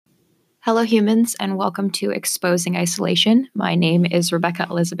Hello, humans, and welcome to Exposing Isolation. My name is Rebecca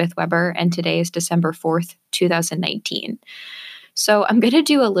Elizabeth Weber, and today is December 4th, 2019. So, I'm going to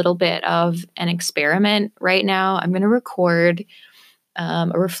do a little bit of an experiment right now. I'm going to record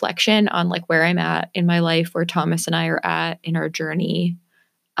a reflection on where I'm at in my life, where Thomas and I are at in our journey.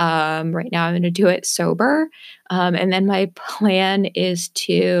 Right now, I'm going to do it sober. And then my plan is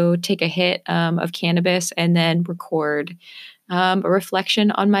to take a hit of cannabis and then record a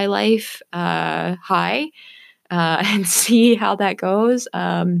reflection on my life high and see how that goes.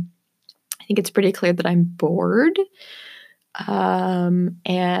 I think it's pretty clear that I'm bored. And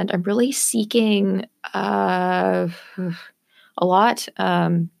I'm really seeking a lot.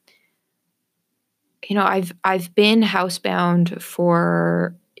 I've been housebound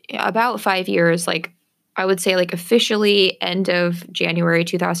for about 5 years. I would say officially end of January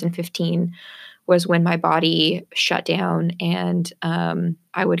 2015 was when my body shut down, and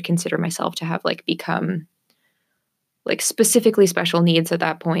I would consider myself to have become specifically special needs at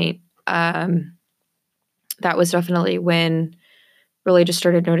that point. That was definitely when really just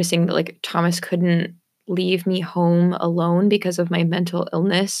started noticing that Thomas couldn't leave me home alone because of my mental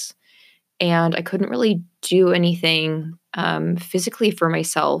illness, and I couldn't really do anything physically for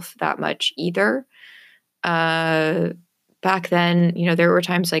myself that much either. Back then, there were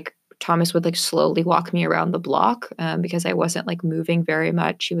times Thomas would slowly walk me around the block because I wasn't moving very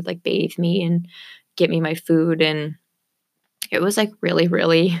much. He would bathe me and get me my food, and it was really,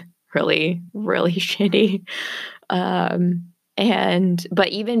 really, really, really shitty. But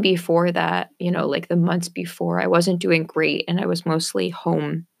even before that, the months before, I wasn't doing great, and I was mostly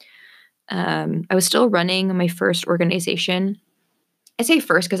home. I was still running my first organization. I say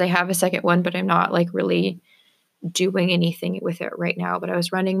first because I have a second one, but I'm not really doing anything with it right now. But I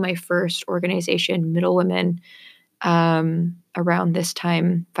was running my first organization, Middle Women, around this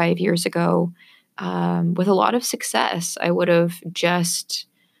time 5 years ago, with a lot of success. I would have just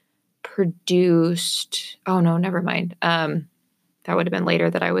produced. Oh no, never mind. That would have been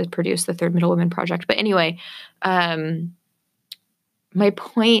later that I would produce the third Middle Women project. But anyway, my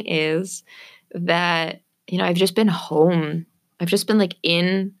point is that I've just been home. I've just been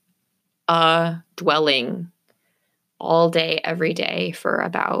in a dwelling all day, every day for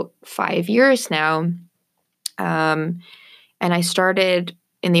about 5 years now. And I started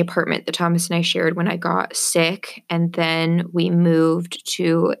in the apartment that Thomas and I shared when I got sick. And then we moved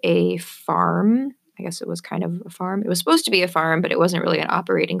to a farm. I guess it was kind of a farm. It was supposed to be a farm, but it wasn't really an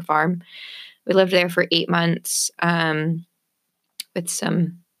operating farm. We lived there for 8 months with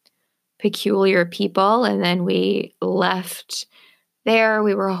some peculiar people. And then we left there.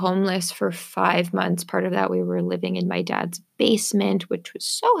 We were homeless for 5 months. Part of that, we were living in my dad's basement, which was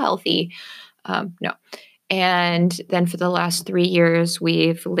so healthy. No. And then for the last 3 years,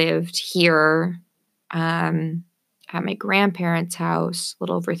 we've lived here at my grandparents' house. A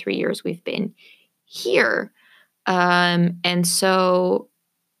little over 3 years we've been here. And so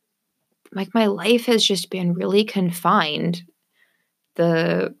my life has just been really confined.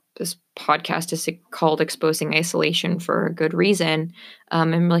 This podcast is called Exposing Isolation for a good reason.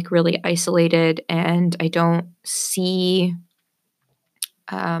 I'm really isolated, and I don't see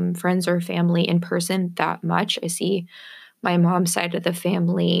friends or family in person that much. I see my mom's side of the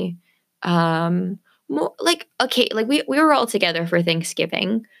family more we were all together for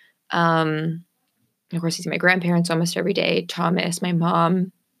Thanksgiving. Of course, I see my grandparents almost every day. Thomas, my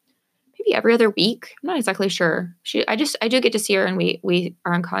mom, maybe every other week. I'm not exactly sure. I do get to see her, and we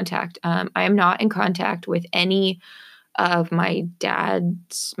are in contact. I am not in contact with any of my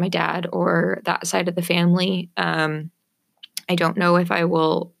dad or that side of the family. I don't know if I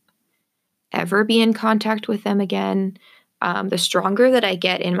will ever be in contact with them again. The stronger that I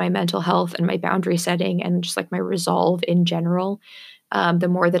get in my mental health and my boundary setting and just my resolve in general, the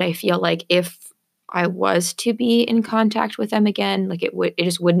more that I feel if I was to be in contact with them again, it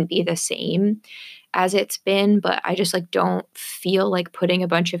just wouldn't be the same as it's been. But I just don't feel like putting a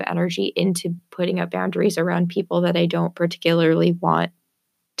bunch of energy into putting up boundaries around people that I don't particularly want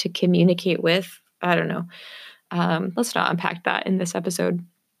to communicate with. I don't know. Let's not unpack that in this episode.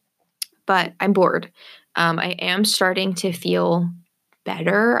 But I'm bored. I am starting to feel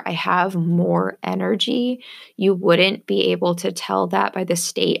better. I have more energy. You wouldn't be able to tell that by the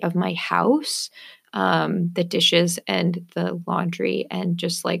state of my house. The dishes and the laundry and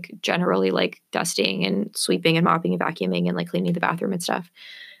just generally dusting and sweeping and mopping and vacuuming and cleaning the bathroom and stuff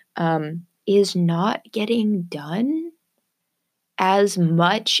is not getting done as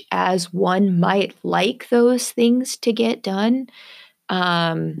much as one might like those things to get done.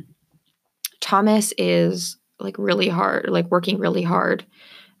 Thomas is really hard, working really hard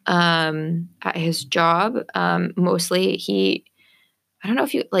at his job. Mostly I don't know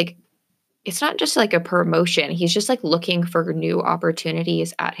if you like, it's not just like a promotion. He's just like looking for new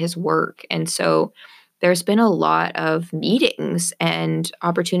opportunities at his work. And so there's been a lot of meetings and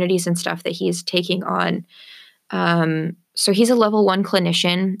opportunities and stuff that he's taking on. So he's a level 1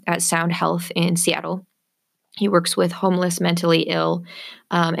 clinician at Sound Health in Seattle. He works with homeless, mentally ill,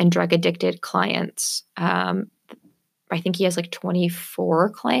 and drug addicted clients. I think he has like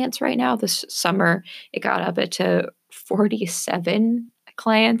 24 clients right now. This summer, it got up to 47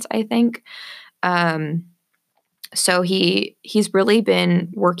 clients, I think. Um, so he's really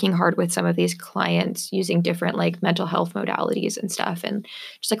been working hard with some of these clients using different like mental health modalities and stuff, and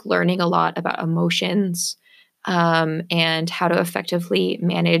just like learning a lot about emotions, and how to effectively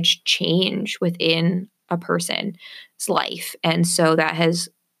manage change within a person's life. And so that has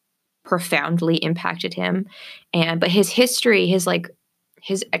profoundly impacted him. But his history, his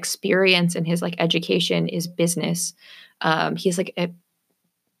experience and his like education is business. He's like a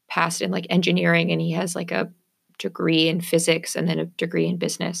past in like engineering, and he has like a degree in physics and then a degree in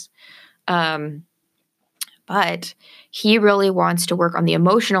business. But he really wants to work on the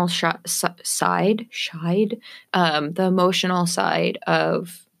emotional side, the emotional side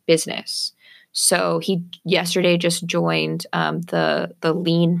of business. So he yesterday just joined the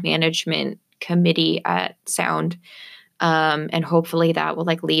lean management committee at Sound, and hopefully that will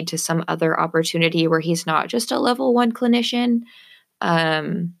like lead to some other opportunity where he's not just a level 1 clinician.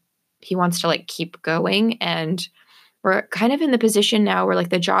 He wants to like keep going, and we're kind of in the position now where like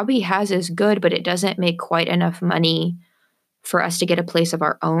the job he has is good, but it doesn't make quite enough money for us to get a place of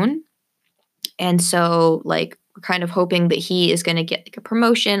our own. And so like we're kind of hoping that he is going to get like a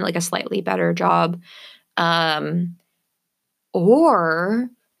promotion, like a slightly better job. Um, or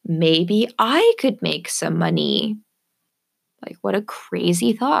maybe I could make some money. Like what a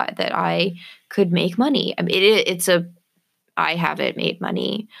crazy thought that I could make money. I mean, I haven't made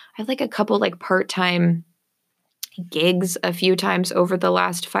money. I have like a couple like part-time gigs a few times over the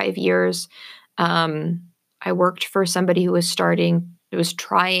last 5 years. I worked for somebody who was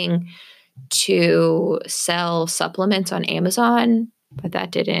trying to sell supplements on Amazon, but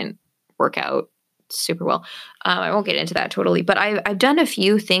that didn't work out super well. I won't get into that totally, but I've done a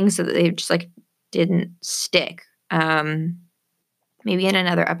few things that they just like didn't stick. Maybe in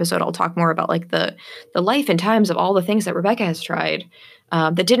another episode I'll talk more about like the life and times of all the things that Rebecca has tried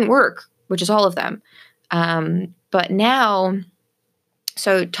that didn't work, which is all of them. But now,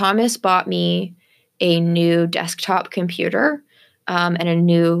 so Thomas bought me a new desktop computer, and a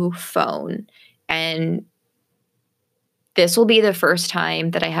new phone. And this will be the first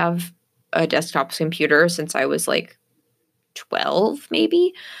time that I have a desktop computer since I was like 12,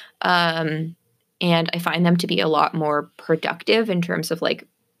 maybe. And I find them to be a lot more productive in terms of like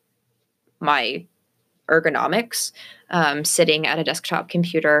my ergonomics, sitting at a desktop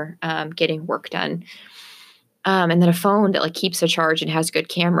computer, getting work done. And then a phone that like keeps a charge and has good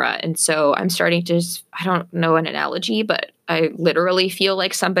camera. And so I'm starting to I don't know an analogy, but I literally feel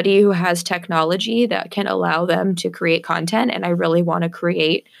like somebody who has technology that can allow them to create content. And I really want to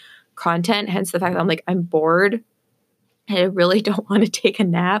create content. Hence the fact that I'm bored and I really don't want to take a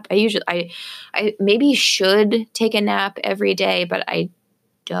nap. I maybe should take a nap every day, but I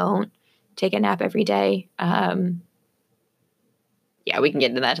don't take a nap every day. Yeah, we can get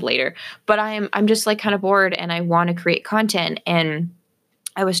into that later. But I'm just like kind of bored and I want to create content. And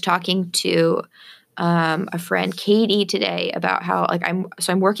I was talking to a friend, Katie, today about how like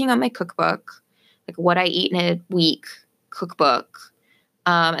I'm working on my cookbook, like what I eat in a week cookbook.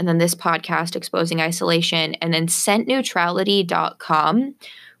 And then this podcast, Exposing Isolation, and then scentneutrality.com,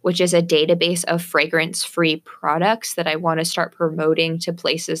 which is a database of fragrance-free products that I want to start promoting to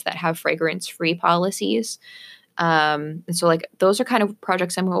places that have fragrance-free policies. And so like those are kind of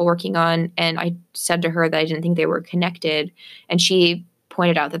projects I'm working on. And I said to her that I didn't think they were connected. And she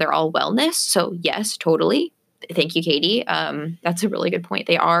pointed out that they're all wellness. So yes, totally. Thank you, Katie. That's a really good point.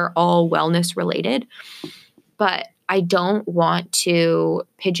 They are all wellness related. But I don't want to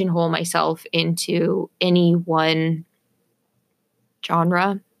pigeonhole myself into any one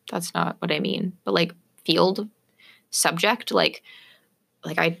genre. That's not what I mean. But like field subject, like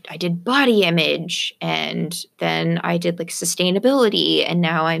I did body image and then I did like sustainability and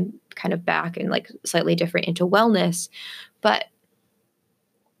now I'm kind of back and like slightly different into wellness, but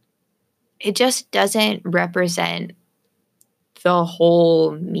it just doesn't represent the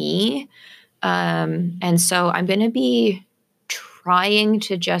whole me. And so I'm going to be trying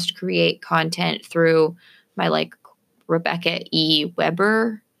to just create content through my like Rebecca E.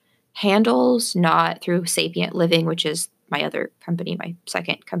 Weber handles, not through Sapient Living, which is my other company, my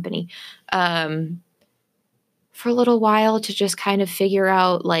second company, for a little while to just kind of figure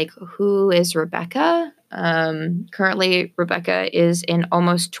out like who is Rebecca. Currently, Rebecca is an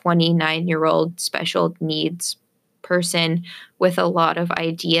almost 29-year-old special needs person with a lot of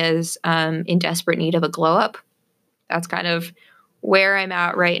ideas, in desperate need of a glow up. That's kind of where I'm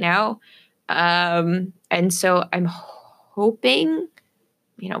at right now. And so I'm hoping,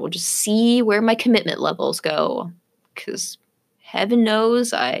 we'll just see where my commitment levels go, because heaven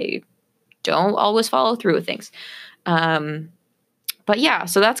knows I don't always follow through with things. But yeah,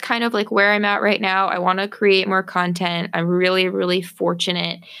 so that's kind of like where I'm at right now. I want to create more content. I'm really, really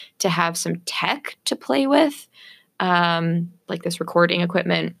fortunate to have some tech to play with, like this recording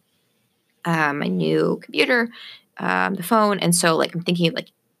equipment, my new computer, the phone. And so like I'm thinking like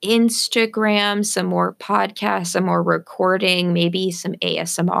Instagram, some more podcasts, some more recording, maybe some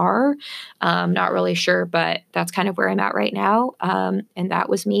ASMR. Not really sure, but that's kind of where I'm at right now. And that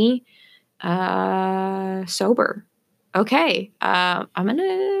was me, sober. Okay. I'm going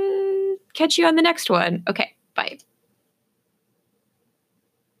to catch you on the next one. Okay. Bye.